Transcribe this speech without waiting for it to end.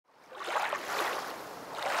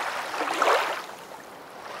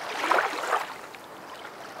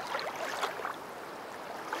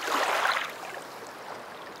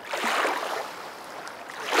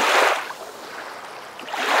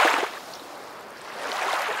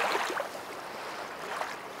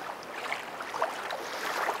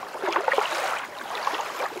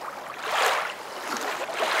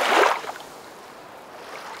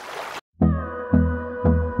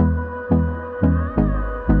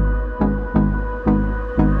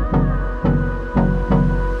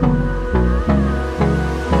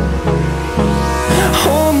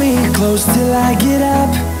close till I get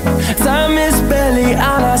up. Time is barely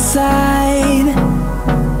on our side.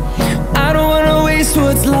 I don't wanna waste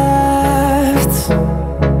what's left.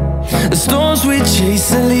 The storms we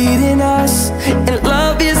chase are leading us, and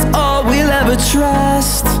love is all we'll ever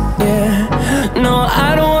trust. Yeah, no, I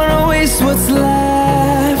don't wanna waste what's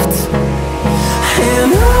left.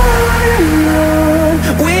 And on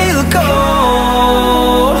we'll go,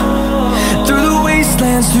 through the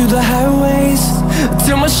wastelands, through the highways,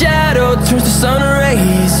 till my shadow turns to sun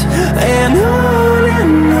rays. And on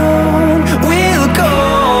we'll go,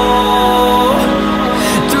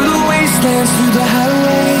 through the wastelands, through the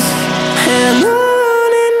highways, and on.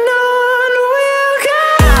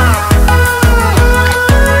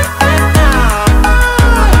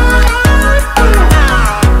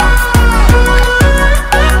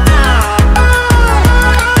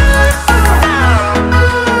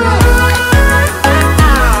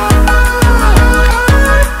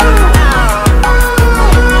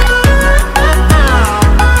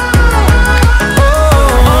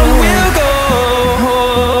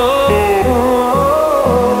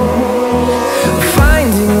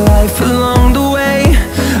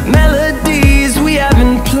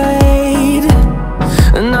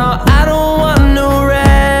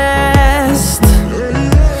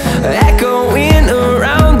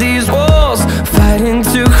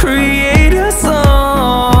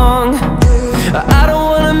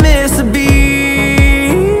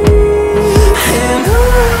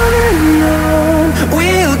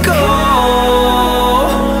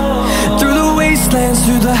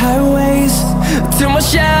 Through the highways, till my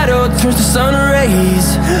shadow turns to sun rays.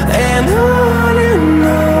 And on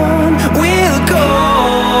we'll go,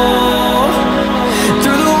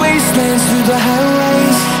 through the wastelands, through the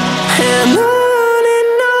highways, and on.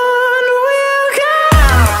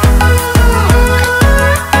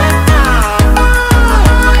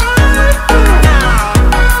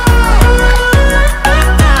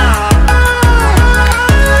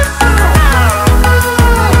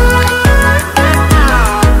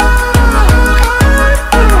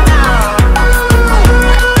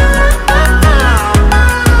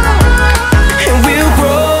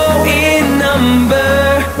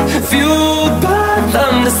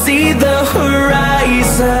 See the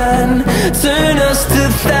horizon turn us to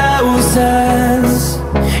thousands,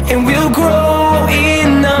 and we'll grow